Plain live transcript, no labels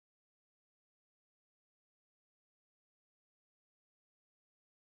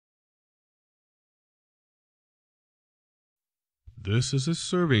This is a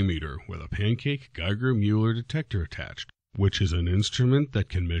survey meter with a pancake Geiger-Muller detector attached, which is an instrument that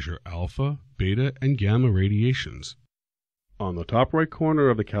can measure alpha, beta, and gamma radiations. On the top right corner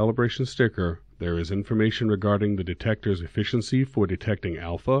of the calibration sticker, there is information regarding the detector's efficiency for detecting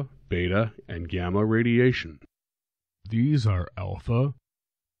alpha, beta, and gamma radiation. These are alpha,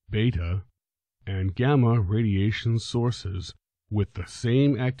 beta, and gamma radiation sources with the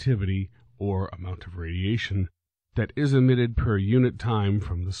same activity or amount of radiation that is emitted per unit time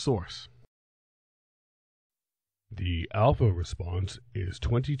from the source. The alpha response is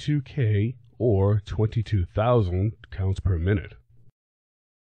 22K or 22,000 counts per minute.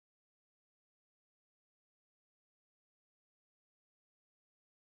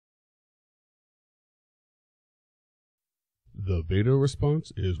 The beta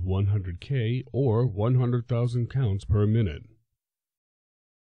response is 100K or 100,000 counts per minute.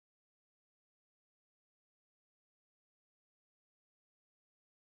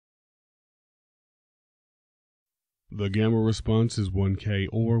 The gamma response is 1K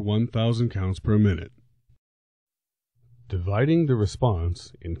or 1,000 counts per minute. Dividing the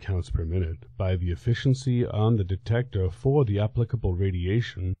response in counts per minute by the efficiency on the detector for the applicable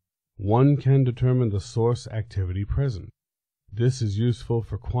radiation, one can determine the source activity present. This is useful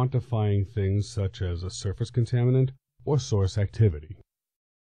for quantifying things such as a surface contaminant or source activity.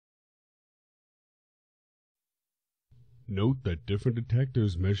 Note that different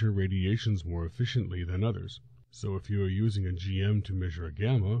detectors measure radiations more efficiently than others. So if you are using a GM to measure a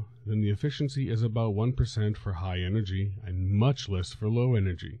gamma, then the efficiency is about 1% for high energy and much less for low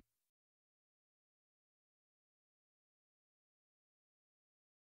energy.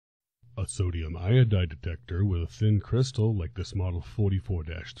 A sodium iodide detector with a thin crystal like this Model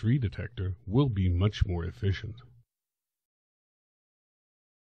 44-3 detector will be much more efficient.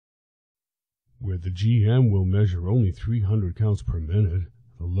 Where the GM will measure only 300 counts per minute,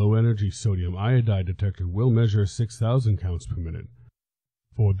 the low-energy sodium iodide detector will measure 6,000 counts per minute.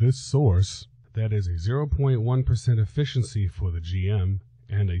 For this source, that is a 0.1% efficiency for the GM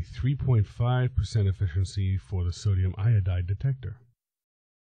and a 3.5% efficiency for the sodium iodide detector.